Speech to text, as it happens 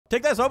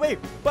Take this, Obi.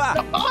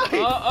 Bah.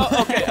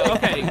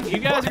 Okay. You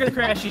guys are gonna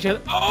crash each other.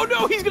 Oh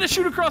no, he's gonna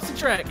shoot across the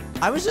track.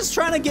 I was just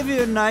trying to give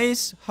you a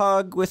nice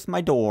hug with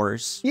my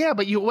doors. Yeah,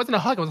 but it wasn't a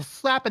hug. It was a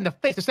slap in the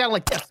face. It sounded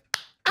like this.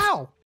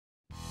 Ow.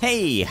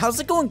 Hey, how's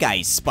it going,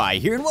 guys? Spy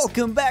here, and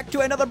welcome back to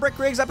another Brick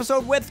Rigs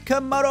episode with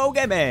Komodo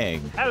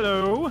Gaming.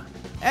 Hello.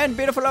 And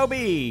beautiful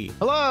Obi.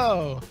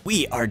 Hello.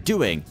 We are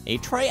doing a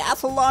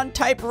triathlon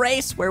type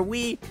race where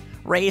we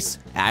race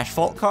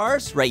asphalt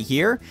cars right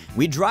here.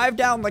 We drive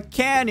down the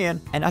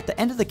canyon, and at the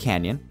end of the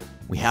canyon,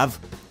 we have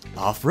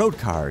off-road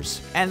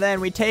cars. And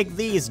then we take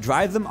these,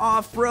 drive them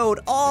off-road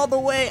all the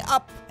way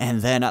up.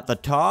 And then at the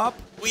top,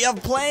 we have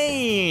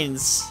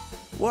planes.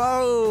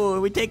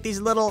 Whoa, we take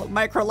these little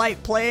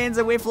microlight planes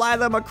and we fly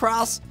them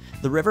across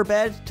the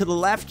riverbed to the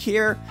left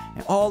here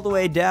and all the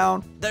way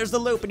down. There's the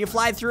loop and you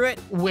fly through it.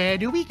 Where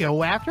do we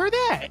go after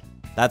that?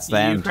 That's the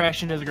end. You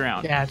crash into the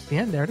ground. Yeah, it's the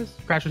end. There it is.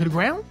 Crash into the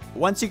ground.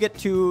 Once you get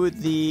to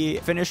the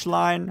finish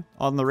line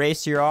on the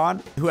race you're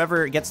on,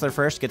 whoever gets there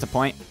first gets a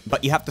point,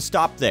 but you have to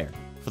stop there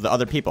for the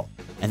other people.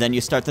 And then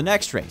you start the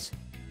next race.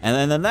 And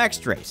then the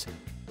next race.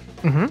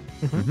 And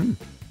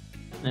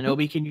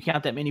Obi, can you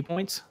count that many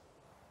points?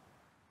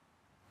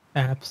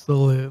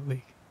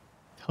 Absolutely.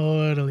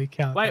 Totally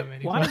count. Wait,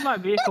 why is my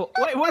vehicle?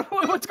 Wait,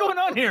 what's going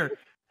on here?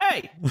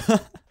 Hey!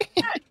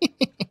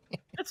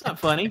 That's not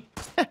funny.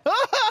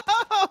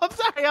 Oh, I'm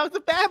sorry. I was a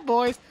bad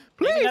boy.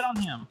 Please. Get on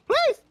him.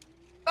 Please.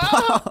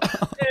 Oh.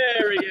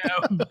 There we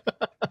go.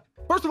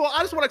 First of all, I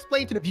just want to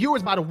explain to the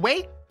viewers, by the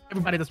way,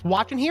 everybody that's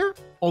watching here,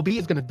 OB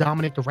is going to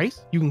dominate the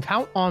race. You can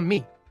count on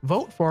me.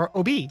 Vote for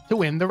OB to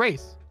win the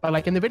race by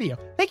liking the video.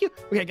 Thank you.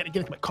 We gotta get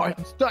into my car.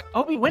 I'm stuck.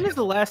 Obi, when is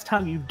the last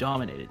time you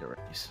dominated a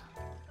race?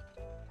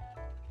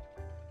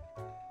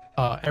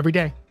 Every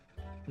day.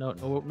 No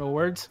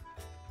words.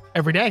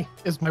 Every day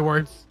is my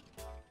words.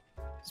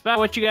 Spy,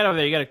 what you got over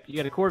there? You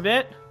got a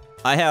Corvette?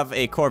 I have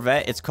a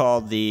Corvette. It's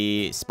called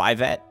the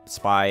SpyVette.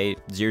 Spy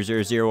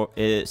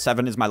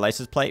 0007 is my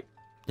license plate.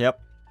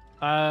 Yep.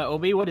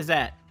 Obi, what is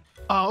that?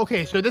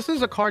 Okay, so this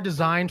is a car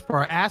designed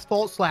for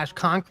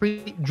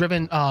asphalt/concrete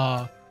driven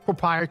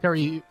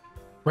proprietary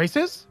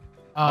races.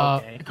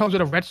 Okay. It comes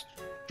with a red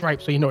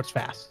stripe, so you know it's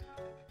fast.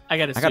 I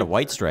got a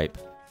white stripe.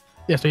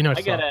 Yeah, so you know it's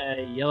I got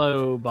a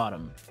yellow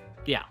bottom.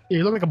 Yeah.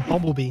 You look like a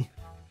bumblebee.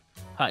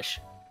 Hush.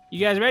 You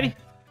guys ready?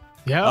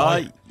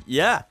 Yeah.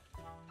 Yeah.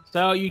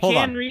 So you Hold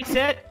can on.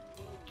 reset.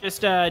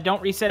 Just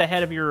don't reset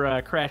ahead of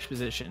your crash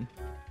position.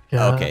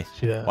 Okay.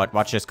 Yeah.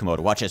 Watch this, Komodo.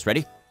 Watch this.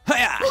 Ready?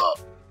 Hiya!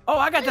 Oh,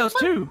 I got those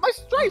too. My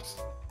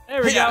stripes.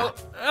 There we Yeah.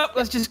 go.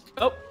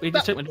 Oh, we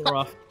just took my door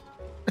off.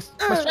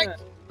 My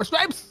stripes. My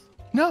stripes.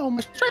 No,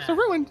 my stripes are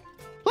ruined.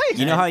 Please.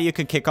 You know how you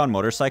can kick on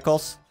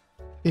motorcycles?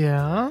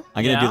 Yeah.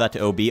 I'm gonna do that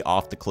to OB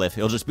off the cliff.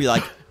 He'll just be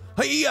like,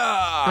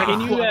 hiya!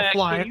 Can you do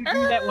flying.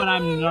 that when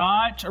I'm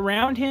not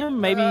around him?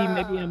 Maybe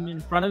I'm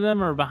in front of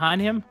him or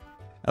behind him.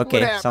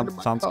 Okay, What happened to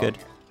my sounds car? good.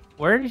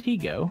 Where did he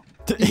go?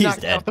 He's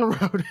Knocked dead. off the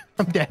road.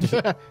 I'm dead.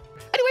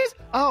 Anyways,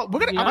 I'm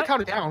gonna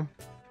count it down.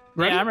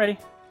 Ready? Yeah, I'm ready.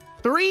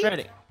 3,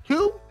 Ready.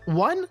 2,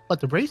 1. Let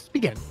the race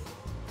begin.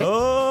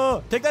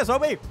 Oh, take this,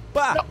 OB!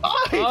 Bah!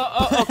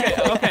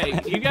 Okay.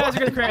 You guys are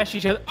gonna crash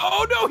each other.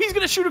 Oh no, he's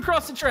gonna shoot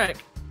across the track.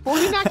 Well,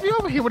 he knocked me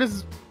over here with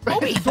his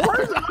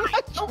doors.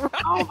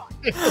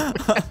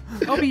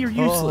 Obi, you're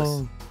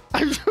useless.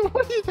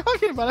 What are you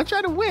talking about? I'm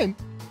trying to win.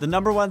 The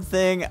number one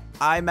thing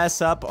I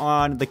mess up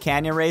on the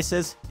canyon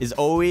races is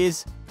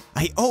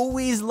I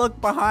always look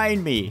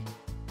behind me.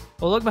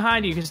 Well, look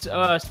behind you because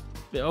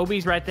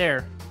Obi's right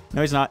there.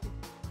 No, he's not.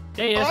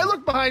 There he is. I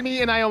looked behind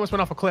me and I almost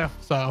went off a cliff.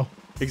 So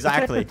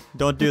Exactly.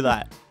 Don't do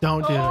that.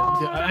 don't do it.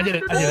 I did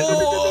it. I did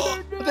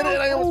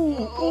it. I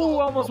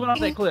Almost went off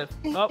that cliff.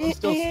 Oh, I'm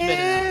still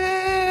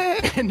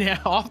spinning. And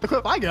now off the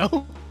cliff I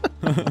go.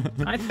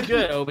 That's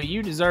good, Obi.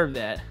 You deserve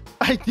that.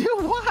 I do.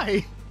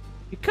 Why?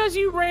 Because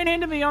you ran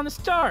into me on the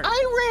start.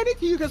 I ran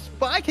into you because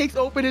SpyCakes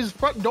opened his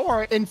front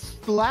door and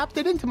slapped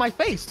it into my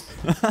face.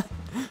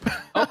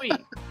 Obi,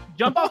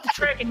 jump off the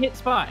track and hit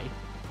Spy.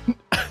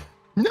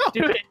 No.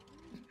 Do it.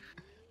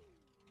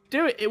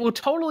 Do it. It will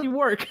totally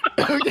work.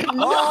 It did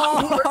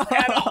not work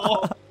at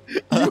all. You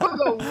are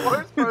the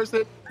worst person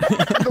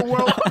in the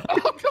world.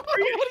 Are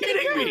you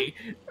kidding me?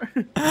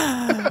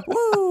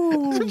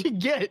 Woo! That's what you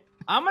get.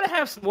 I'm gonna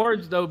have some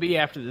words though. Be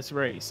after this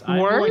race.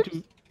 Words?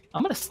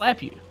 I'm gonna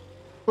slap you.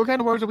 What kind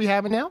of words are we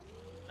having now?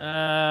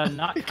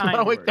 Not Come kind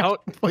on, wait, words.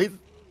 don't, please.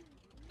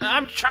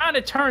 I'm trying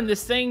to turn.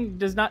 This thing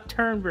does not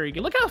turn very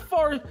good. Look how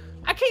far.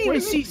 I can't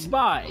even see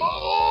Spy.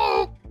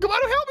 Oh, come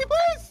on, help me,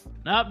 please.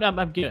 Nope,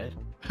 I'm good.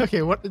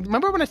 Okay, what?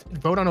 Remember when I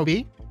vote on OB?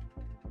 Yeah,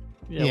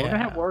 we're gonna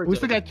have words. We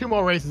still got 2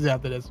 more races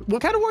after this.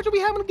 What kind of words are we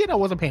having again? I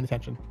wasn't paying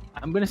attention.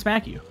 I'm gonna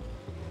smack you.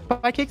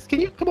 SpyCakes,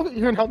 can you come over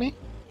here and help me?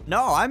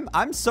 No,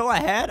 I'm so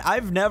ahead.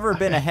 I've never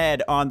been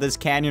ahead on this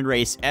canyon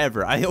race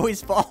ever. I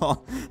always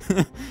fall.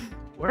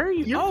 Where are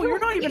you? You're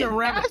not even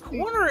around the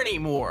corner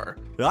anymore.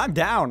 I'm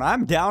down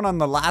on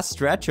the last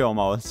stretch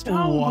almost.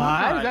 Oh, what?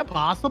 my. Is that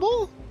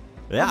possible?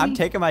 Yeah, I'm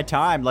taking my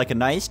time like a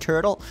nice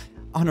turtle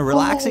on a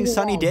relaxing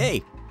sunny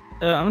day.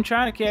 I'm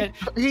trying to catch.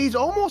 He's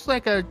almost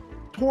like a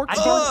torque. I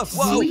don't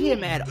whoa. see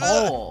him at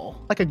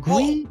all. Like a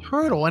green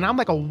turtle, and I'm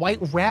like a white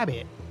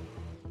rabbit.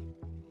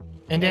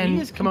 And Yeah, he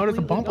then is Komodo's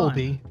a completely gone.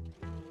 bumblebee.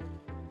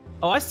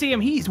 Oh, I see him.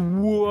 He's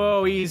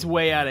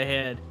way out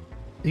ahead.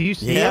 Do you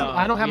see Yeah. him?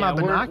 I don't have my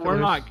we're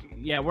binoculars.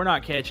 we're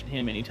not catching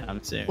him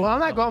anytime soon. Well, I'm I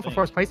not don't going for think.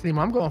 first place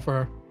anymore. I'm going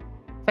for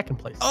second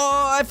place.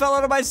 Oh, I fell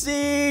out of my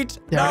seat.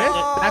 There it is.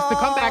 That's the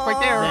comeback right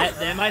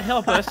there. That might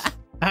help us.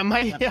 I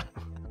might. Yeah.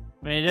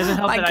 I mean, it doesn't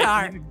help My that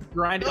car. I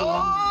grind it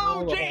along. Oh,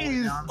 the roll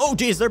jeez. down. Oh,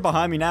 geez, they're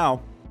behind me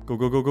now. Go,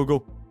 go, go, go,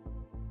 go.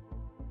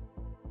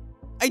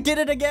 I did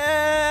it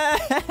again.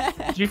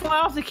 Did you fly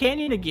off the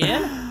canyon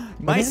again?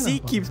 My Yeah.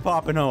 seat keeps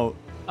popping out.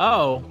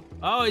 Oh,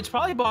 it's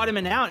probably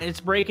bottoming out and it's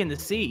breaking the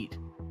seat.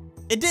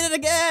 It did it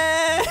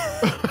again.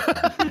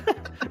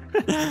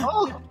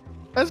 Oh,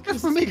 that's good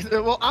for me. 'Cause,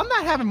 well, I'm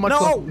not having much.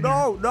 No,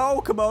 luck.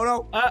 no,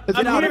 Komodo. Is it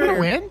I'm out of here. the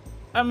win?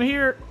 I'm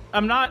here.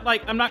 I'm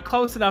not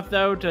close enough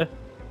though to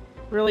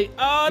really.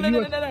 Oh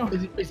no.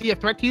 Is he a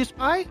threat to you,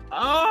 Spy? Oh,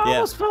 I Yeah.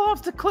 almost fell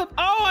off the cliff.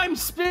 Oh, I'm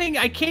spinning.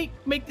 I can't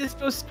make this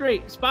go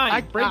straight.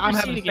 Spy, break I'm your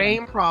having seat the again.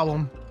 same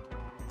problem.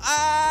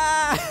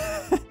 Ah!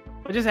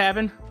 What just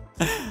happened?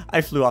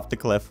 I flew off the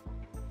cliff.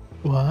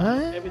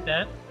 What? Maybe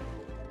that.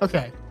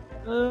 Okay.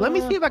 Let me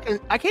see if I can.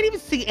 I can't even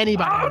see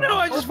anybody. Oh no!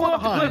 I just flew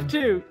off the cliff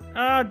too.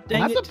 Oh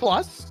dang That's it! a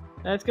plus.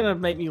 That's gonna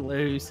make me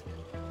lose.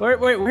 Where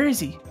is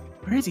he?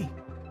 Where is he?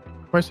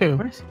 Where's who?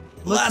 Where is he?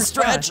 Look Last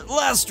for Spy. stretch,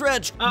 last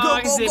stretch. Oh, Go,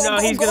 I can go, see. go, No,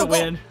 go, he's go, gonna go.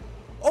 win.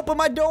 Open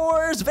my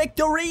doors,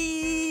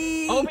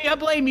 victory! Obi, I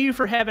blame you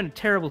for having a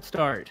terrible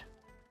start.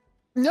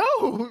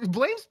 No,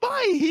 blame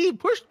Spy. He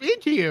pushed me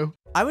into you.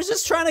 I was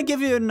just trying to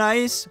give you a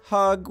nice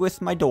hug with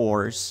my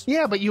doors.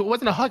 Yeah, but it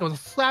wasn't a hug. It was a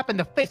slap in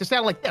the face. It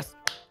sounded like this.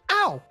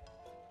 Ow.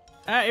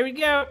 All right, here we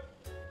go.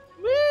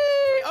 Whee!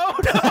 Oh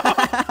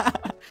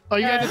no! Oh,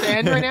 you guys at the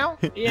end right now?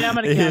 Yeah, I'm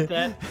gonna count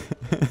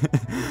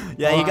that.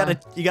 Yeah,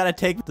 you gotta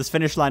take this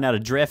finish line out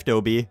of drift,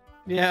 Obi.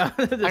 Yeah,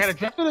 I gotta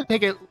drift it or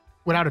take it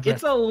without a drift.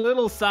 It's a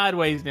little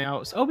sideways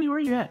now. So, Obi, where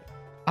you at?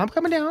 I'm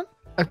coming down.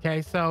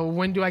 Okay, so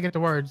when do I get the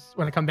words?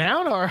 When I come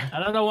down, or? I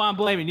don't know why I'm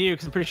blaming you,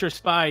 because I'm pretty sure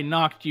Spy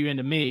knocked you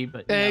into me.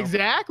 But you know.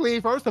 Exactly.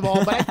 First of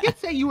all, but I did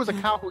say you was a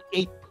cow who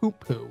ate poo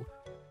poo.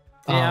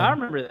 Yeah, I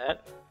remember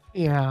that.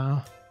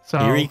 Yeah. So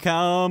Here he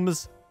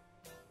comes.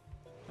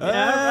 Yeah,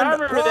 I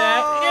remember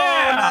that. Whoa,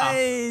 Yeah.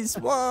 Nice.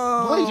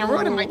 Whoa. Please, you're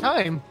ruining my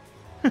time.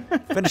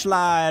 Finish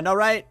line. All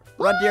right.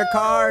 Run to your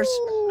cars.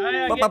 Oh,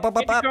 yeah, Bop, get, bop,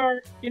 bop, get your bop.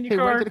 car. Get in Hey,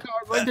 your run car. to the car,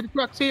 run to the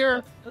trucks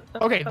here.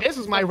 Okay, this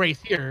is my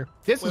race here.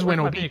 This is Wait,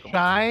 when where's my OB vehicle?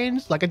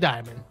 shines like a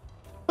diamond.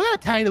 Look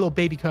at that tiny little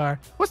baby car.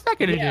 What's that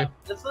gonna Yeah, do?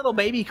 this little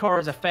baby car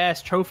is a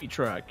fast trophy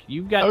truck.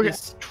 You've got Okay,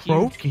 this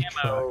trophy huge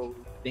camo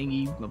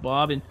thingy,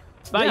 bob, and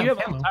Spy, Yeah, you have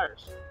camo. long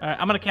tires. All right,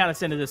 I'm gonna count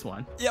us into this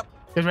one. Yep.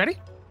 You guys ready?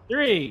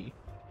 3,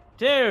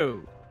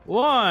 2,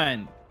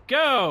 1,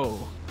 go!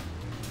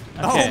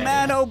 Oh Okay.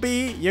 man, OB,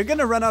 you're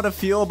gonna run out of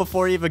fuel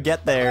before you even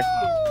get there.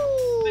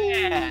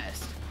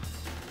 Fast.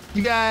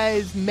 You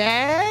guys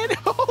mad?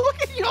 Oh,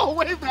 look at y'all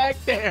way back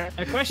there.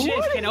 The question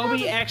What is, can Obi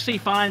happening? actually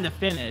find the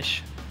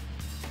finish?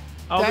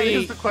 That is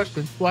Obi, the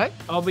question. What?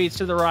 Obi, it's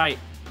to the right.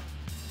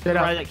 Get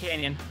Right up. of that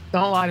canyon.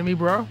 Don't lie to me,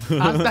 bro.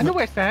 I know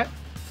where it's at.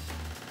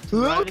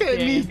 Look Right at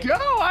me again.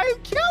 go. I'm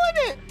killing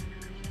it.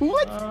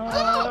 What's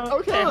up?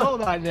 Okay,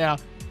 hold on now.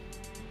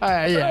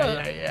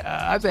 Yeah.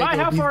 I think Spy,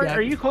 how OB's far got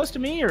are it. you close to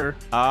me, or?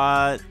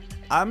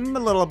 I'm a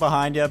little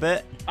behind you a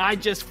bit. I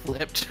just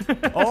flipped.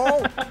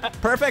 Oh,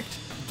 perfect.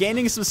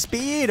 Gaining some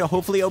speed.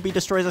 Hopefully OB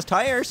destroys his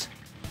tires.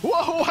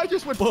 Whoa, I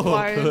just went Whoa.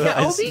 flying. Yeah,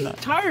 Nice. Obi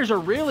tires are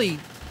really,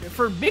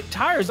 for big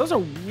tires, those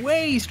are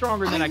way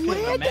stronger than I could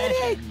have landed it.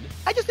 imagined.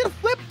 I just did a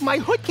flip. My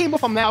hood came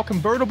off a now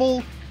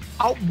convertible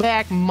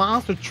Outback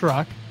monster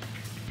truck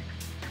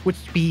with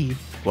speed.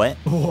 What?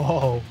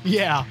 Whoa.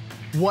 Yeah.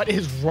 What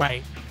is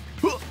right?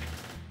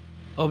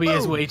 Obi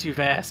is Boom. way too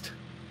fast.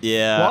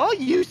 Yeah. Well,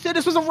 you said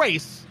this was a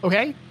race,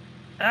 okay?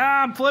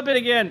 Ah, I'm flipping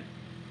again.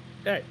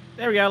 All right,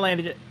 there we go, I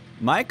landed it.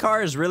 My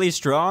car is really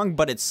strong,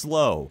 but it's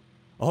slow.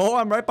 Oh,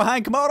 I'm right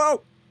behind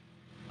Komodo.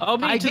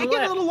 Obi, I to did the get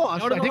a left. little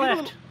lost. Go to I the did get a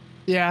left. little-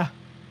 Yeah.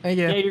 Thank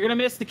you. Yeah, you're gonna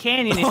miss the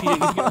canyon if you.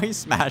 Oh, he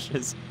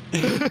smashes.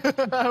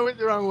 I went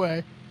the wrong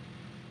way.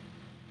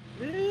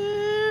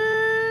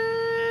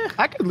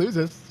 I could lose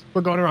this.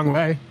 We're going the wrong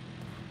way.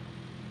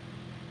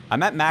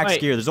 I'm at max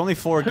Wait, gear. There's only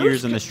 4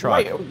 gears in this truck.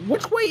 Wait,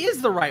 which way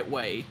is the right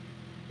way?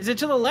 Is it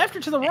to the left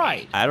or to the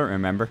right? I don't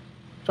remember.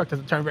 Truck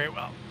doesn't turn very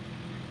well.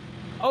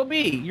 OB,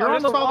 you're Oh,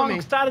 on the just follow wrong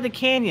me. side of the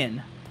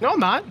canyon. No, I'm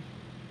not.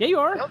 Yeah, you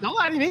are. Don't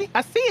lie to me.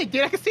 I see it,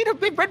 dude. I can see the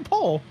big red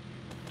pole.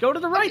 Go to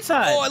the right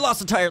side. Oh, I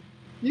lost a tire.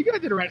 You go to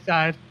the right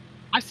side.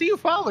 I see you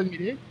following me,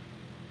 dude.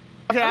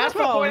 Okay, I'm I not just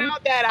want to following. point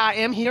out that I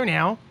am here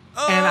now,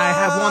 and I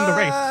have won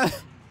the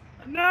race.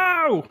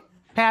 No!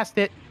 Passed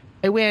it.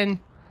 I win.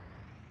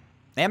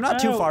 Hey, I'm not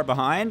too No. far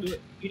behind.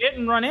 You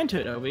didn't run into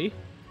it, OB.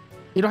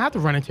 You don't have to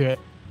run into it.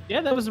 Yeah,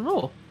 that was the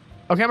rule.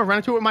 Okay, I'm gonna run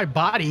into it with my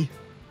body.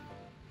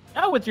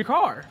 Oh, with your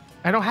car.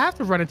 I don't have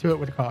to run into it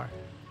with a car.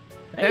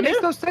 Yeah, That you makes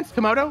do. no sense,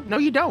 Komodo. No,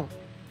 you don't.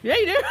 Yeah,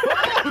 you do.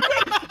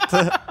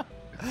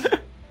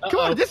 Come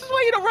on, this is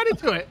why you don't run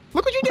into it.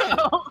 Look what you did.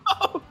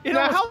 Oh,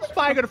 Now, how's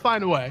Spy gonna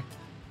find a way?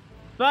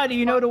 Spy, do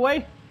you know the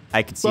way?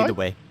 I can see What? the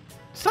way.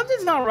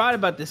 Something's not right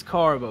about this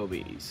car of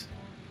OB's.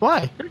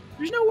 Why?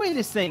 There's no way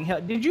this thing.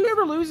 Did you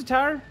ever lose a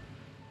tire?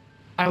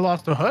 I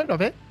lost the hood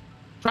of it.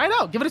 Try it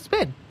out. Give it a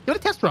spin. Give it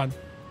a test run.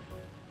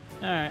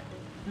 All right.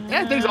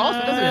 Yeah, things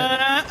awesome, isn't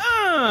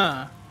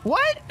it?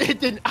 What? It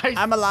didn't.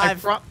 I'm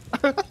alive. Wow.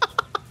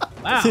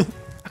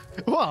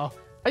 Well,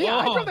 yeah,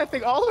 I Whoa. drove that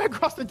thing all the way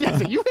across the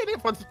desert. You hit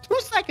it for 2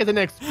 seconds and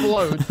it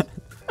explodes.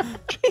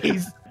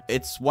 Jeez.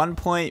 It's 1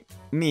 point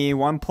me,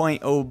 1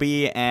 point OB,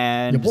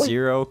 and Your boy.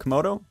 0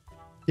 Komodo.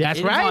 That's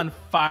It's right. on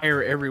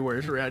fire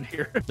everywhere around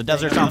here. The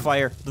desert's on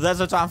fire. The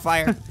desert's on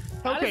fire.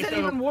 How Okay, does that so-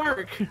 even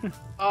work?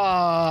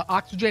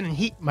 Oxygen and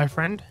heat, my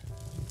friend.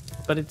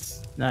 But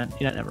it's not.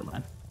 Yeah, never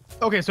mind.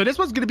 Okay, so this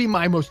was gonna be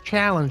my most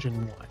challenging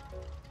one.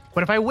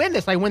 But if I win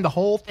this, I win the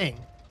whole thing.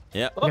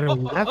 Yep. Oh, Get a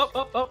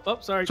oh,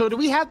 left. sorry. So do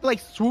we have to like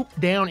swoop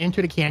down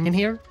into the canyon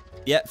here?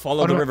 Yep.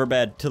 Follow Oh, the no.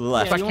 riverbed to the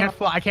left. So you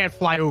I can't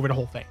fly over the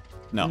whole thing.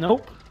 No.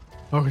 Nope.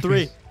 Oh,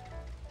 3, jeez.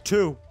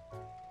 2,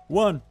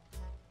 1,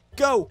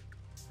 go.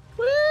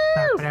 Woo!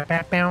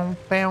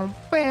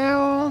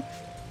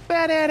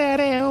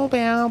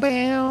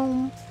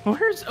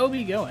 Where's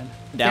Obi going?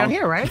 Down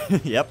here, right?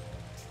 Yep.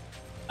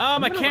 Oh,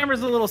 my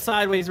camera's a little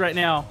sideways right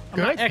now. I'm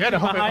Good, not good. actually I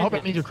hope behind it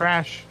it. means you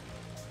crash.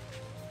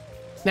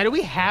 Now, do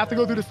we have to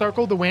go through the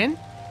circle to win?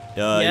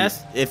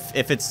 Yes.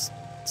 If it's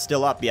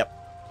still up, yep.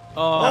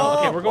 Oh,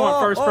 okay. We're going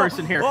first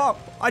person here. Oh,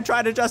 I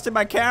tried adjusting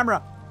my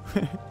camera.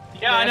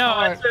 Yeah, I know.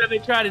 That's That's what they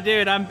try to do,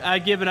 and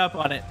I'm giving up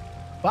on it.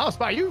 Wow,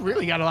 Spy, you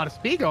really got a lot of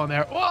speed going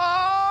there.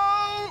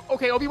 Whoa!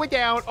 Okay, Obi went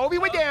down. Obi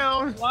went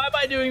down. Why am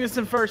I doing this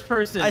in first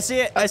person? I see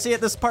it. I see it.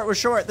 This part was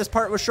short. This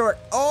part was short.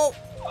 Oh,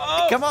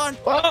 Oh, come on.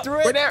 Oh, Through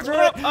it. we're there. Through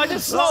Oh, it. I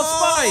just saw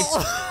Spy.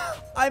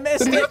 Oh, I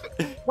missed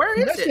it. Where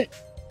is Missed it?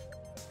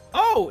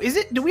 Oh, is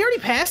it? Did we already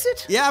pass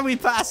it? Yeah, we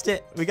passed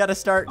it. We got to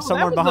start Oh,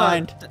 somewhere that was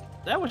behind.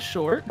 that was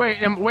short. Wait,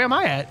 where am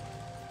I at?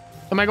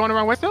 Am I going the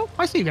wrong way still?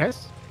 I see you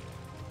guys.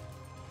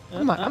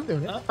 I'm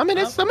doing it. I'm in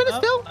this. I'm in it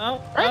still.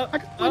 Right? I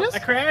can do this. I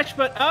crashed,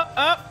 but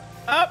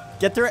up.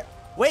 Get through it.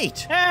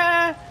 Wait.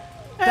 Ah,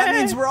 That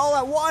means we're all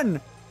at one.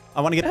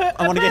 I want to get.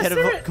 I want to get ahead of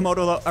passed it.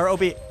 Komodo or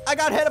OB. I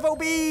got ahead of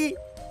OB.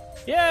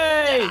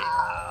 Yay!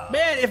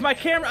 Man, if my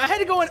camera, I had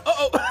to go in.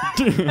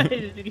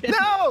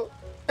 No!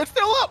 It's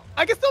still up.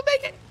 I can still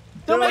make it.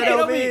 Don't Through make it,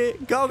 it,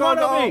 OB. OB. Go, Come on,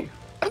 go, go. OB.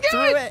 I'm getting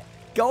Through it. it.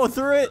 Go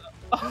through it.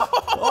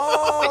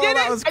 Oh, I did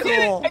that it. was I did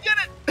it. cool. I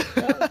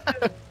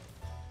did it.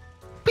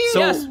 So-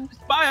 Yes,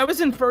 Spy, I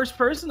was in first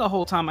person the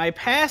whole time. I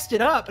passed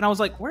it up, and I was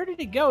like, "Where did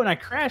it go?" And I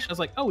crashed. I was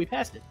like, "Oh, we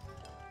passed it."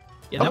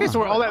 Yeah, that Okay, was so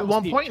we're all hard. at That was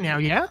one deep. point now,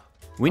 yeah?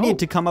 We need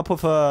to come up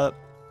with a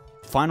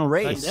final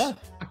race. Yeah.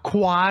 A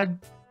quad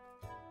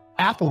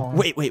athlon.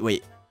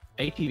 Wait.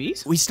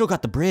 ATVs? We still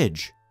got the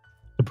bridge.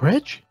 The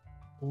bridge?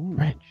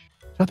 Bridge.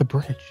 Not the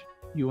bridge.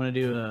 You want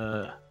to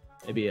do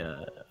maybe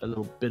a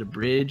little bit of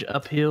bridge,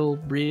 uphill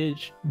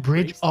bridge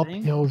Bridge Race thing?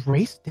 uphill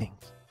race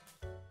things.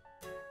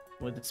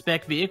 with the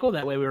spec vehicle?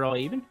 That way we're all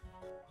even.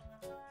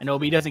 And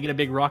OB doesn't get a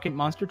big rocket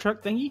monster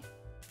truck thingy.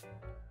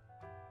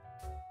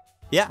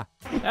 Yeah.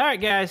 All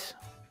right, guys.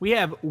 We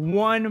have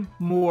one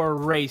more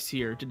race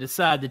here to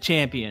decide the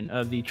champion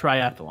of the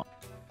triathlon.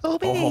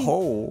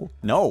 Oh,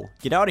 no.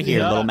 Get out of here,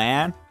 Yeah. little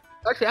man.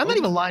 Actually, I'm not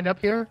even lined up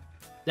here.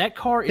 That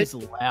car is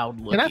loud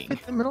Can I looking. fit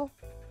in the middle?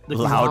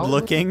 Loud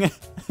looking.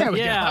 There we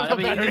Yeah, go. I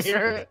mean, Better it's-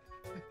 here.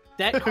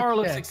 That car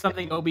looks Okay. like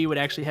something OB would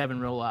actually have in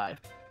real life.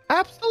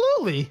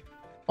 Absolutely.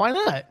 Why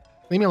not?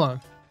 Leave me alone.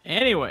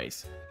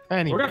 Anyways,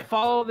 Anyway. we're gonna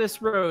follow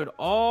this road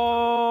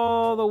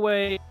all the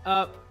way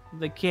up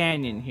the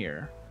canyon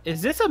here.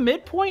 Is this a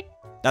midpoint?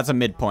 That's a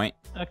midpoint.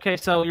 Okay,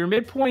 so your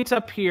midpoint's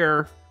up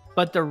here,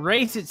 but the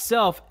race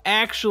itself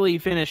actually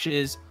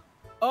finishes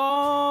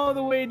all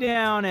the way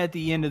down at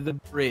the end of the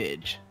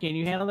bridge. Can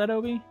you handle that,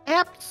 Obi?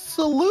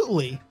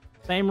 Absolutely.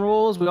 Same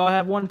rules. We all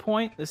have 1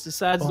 point. This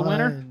decides the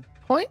winner. 1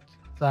 point.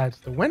 That's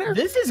the winner.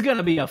 This is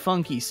gonna be a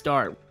funky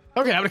start.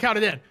 Okay, I'm gonna count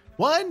it in.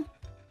 1,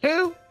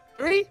 2,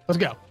 3. Let's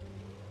go.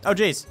 Oh,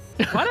 jeez.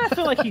 Why did I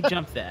feel like he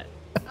jumped that?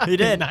 He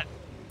did. Not.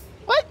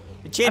 What?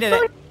 He I cheated feel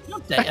it. like you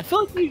jumped that. I feel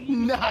like you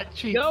Not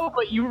cheap. go,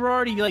 but you were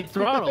already like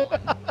throttled.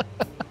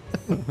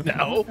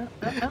 No.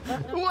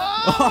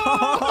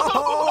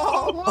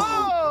 Whoa!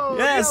 Whoa!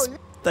 Yes. Yo,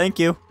 Thank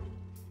you.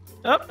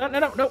 Oh,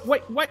 no.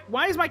 Wait.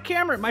 Why is my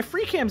camera, my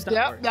free cam's not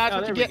Yep, working? that's Oh,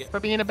 what there you we get go. for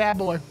being a bad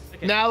boy.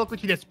 Okay. Now look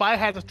what you did. Spy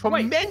has a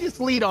tremendous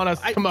lead on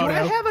us, Do Komodo.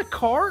 I have a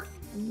car?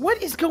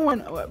 What is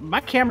going on? My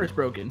camera's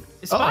broken.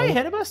 Is Spy Uh-oh.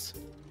 ahead of us?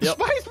 Yep.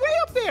 Spy's way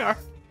up there.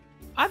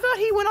 I thought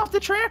he went off the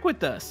track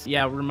with us.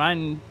 Yeah,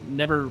 remind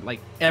never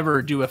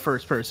ever do a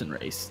first person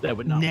race. That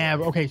would not work.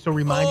 Never. Okay, so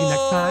remind you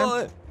next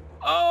time.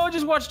 Oh,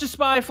 just watch the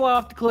Spy fly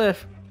off the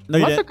cliff. No,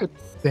 you That's a didn't. good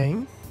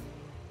thing.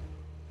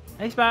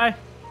 Hey, Spy.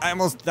 I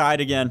almost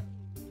died again.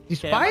 The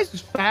Spy's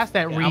is fast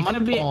at Yeah, I'm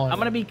respawn.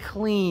 gonna be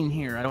clean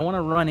here. I don't want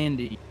to run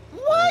into you.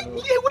 What? Yeah,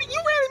 what? You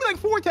ran into me like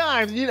 4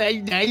 times.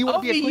 Now you want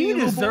to be a clean you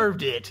little boy?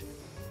 deserved it.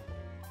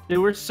 Dude,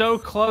 we're so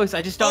close.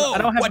 I just don't. Oh, I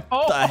don't have.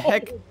 what the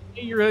heck?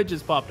 Your hood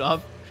just popped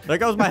off. There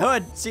goes my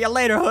hood. See you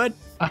later, hood.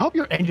 I hope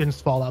your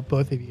engines fall out,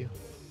 both of you.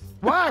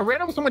 Wow, I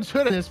ran over someone's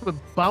hood and this was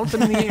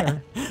bouncing in the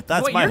air.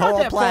 That's Wait, my you're whole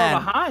not that plan.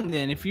 far behind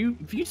then. If you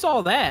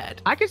saw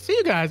that. I can see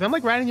you guys. I'm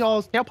like riding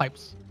y'all's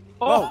tailpipes.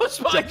 Oh, Whoa,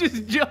 Spy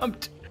just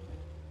jumped.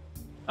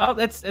 Oh,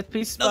 that's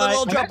piece of Another Spy.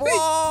 little jump.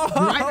 Whoa!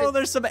 Driving.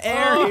 There's some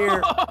air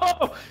here.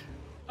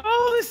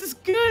 Oh, this is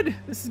good.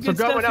 This is So good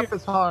going stuff up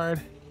is hard.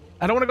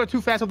 I don't want to go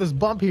too fast with this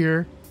bump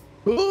here.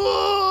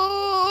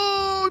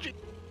 Ooh,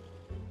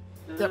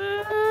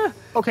 here.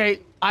 okay,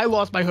 I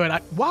lost my hood.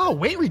 Wow,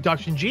 weight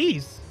reduction.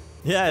 Jeez.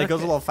 Yeah, it goes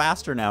a little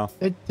faster now.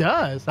 It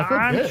does. I feel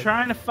I'm good.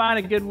 trying to find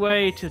a good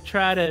way to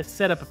try to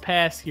set up a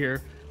pass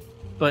here,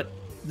 but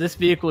this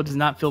vehicle does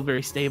not feel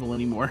very stable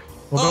anymore.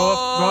 We'll go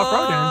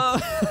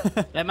off-road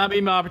then. That might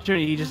be my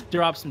opportunity. Just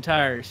drop some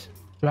tires.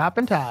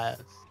 Dropping tires.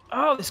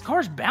 Oh, this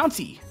car's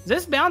bouncy. Does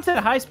this bounce at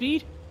a high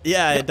speed?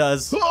 Yeah, it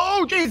does.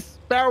 Oh, jeez.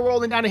 Barrel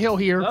rolling down a hill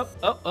here. Up.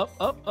 Oh,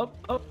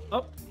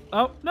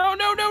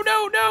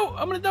 no.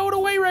 I'm going to throw it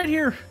away right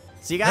here.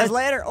 See you guys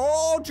later.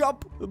 Oh,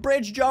 jump.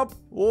 Bridge jump.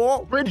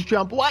 Oh. Bridge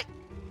jump. What?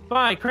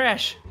 Bye,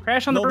 crash.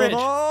 Crash on the bridge. No.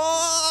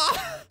 Oh,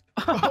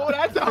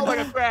 that sounds like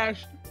a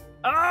crash.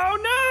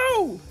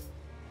 Oh, no.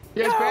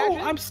 You guys No,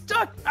 crashing? I'm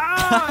stuck.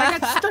 I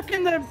got stuck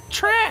in the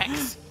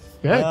tracks.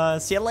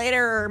 Good. See you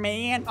later,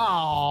 man.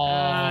 Oh,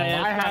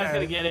 Yeah, I was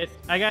going to get it.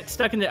 I got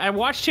stuck in the... I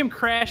watched him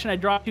crash and I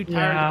dropped 2 tires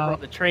and I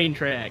brought the train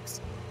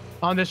tracks.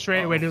 On this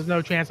straightaway, there's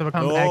no chance of a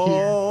comeback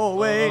here. Oh,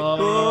 wait.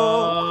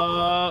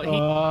 Oh, he's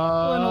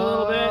pulling a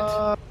little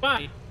bit.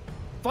 Bye.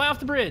 Fly off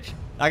the bridge.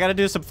 I gotta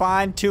do some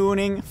fine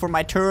tuning for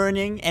my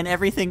turning and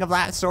everything of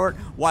that sort.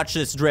 Watch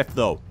this drift,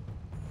 though.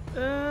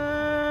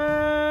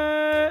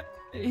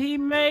 He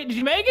made... Did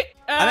you make it?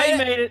 I He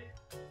made made it.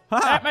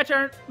 Ha! My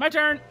turn. My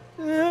turn.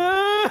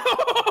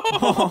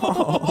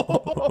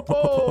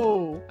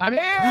 Oh, I'm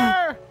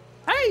here.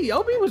 Hey,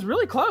 Obi was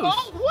really close.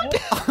 Oh,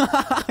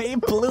 what? He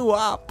blew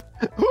up.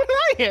 Who did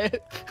I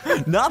hit?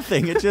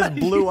 Nothing. It just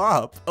blew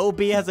up. OB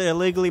has an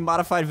illegally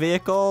modified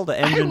vehicle. The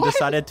engine what?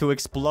 decided to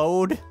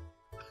explode.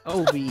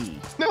 Obi.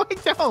 No, I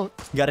don't.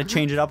 You gotta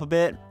change it up a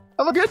bit.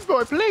 I'm a good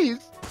boy, please.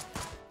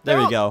 There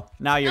No. we go.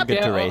 Now you're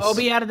good to race.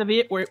 Obi out of the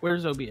vehicle.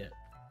 Where's Obi at?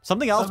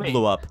 Something else Obi.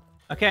 blew up.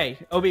 Okay,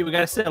 Obi, we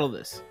gotta settle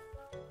this.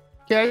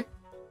 Okay.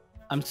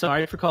 I'm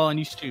sorry for calling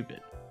you stupid.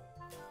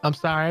 I'm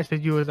sorry. I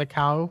said you was a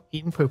cow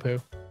eating poo-poo.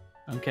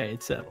 Okay,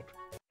 it's settled.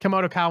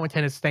 Komodo cow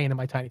intent is staying in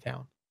my tiny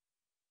town.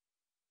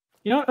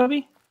 You know what,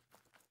 Obi?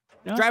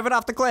 No? Drive it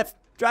off the cliff.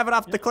 Drive it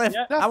off the cliff.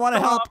 Yeah. I want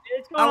to help.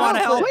 It's going I want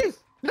to off. help. Please.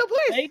 No,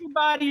 please. Say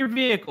goodbye to your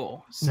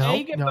vehicle. No,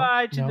 Say no,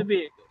 goodbye to no. the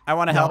vehicle. I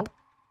want to help.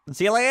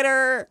 See you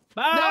later.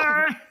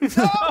 Bye. No,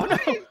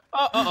 please.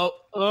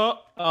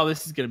 Oh,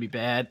 this is gonna be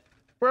bad.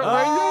 Where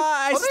are you?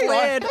 I Oh, there you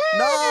are. slid. Hey,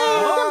 No.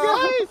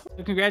 what's up,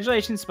 So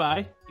congratulations,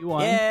 Spy. You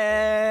won.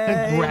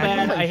 Yay.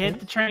 Congrats. Bad. I hit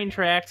the train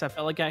tracks. I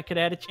felt like I could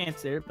add a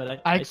chance there, but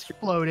I I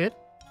exploded.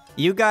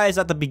 You guys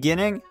at the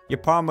beginning, your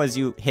problem was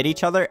you hit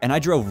each other, and I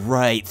drove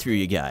right through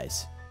you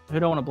guys. who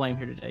don't want to blame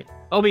here today?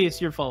 Obi,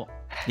 it's your fault.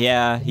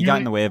 Yeah, he You- got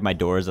in the way of my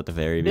doors at the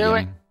very Do it.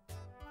 beginning.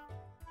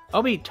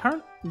 Obi,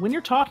 turn when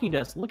you're talking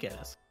to us. Look at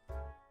us.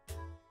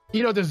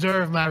 You don't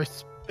deserve my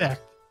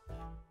respect.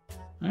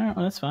 All right,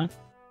 well, that's fine.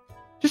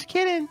 Just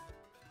kidding.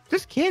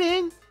 Just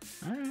kidding.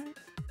 All right.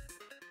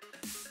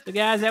 So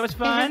guys, that was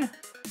fun.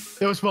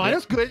 It was fun. It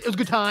was good. It was a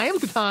good time. It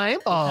was a good time.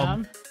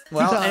 Well,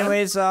 Good time.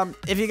 anyways,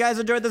 if you guys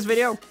enjoyed this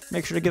video,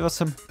 make sure to give us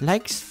some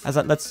likes, as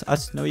that lets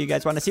us know you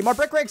guys want to see more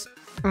brick rigs.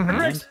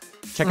 And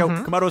check out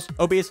Komodo's,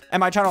 OB's, and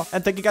my channel.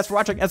 And thank you guys for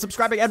watching and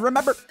subscribing. And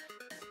remember,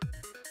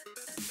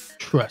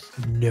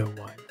 Trust no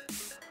one.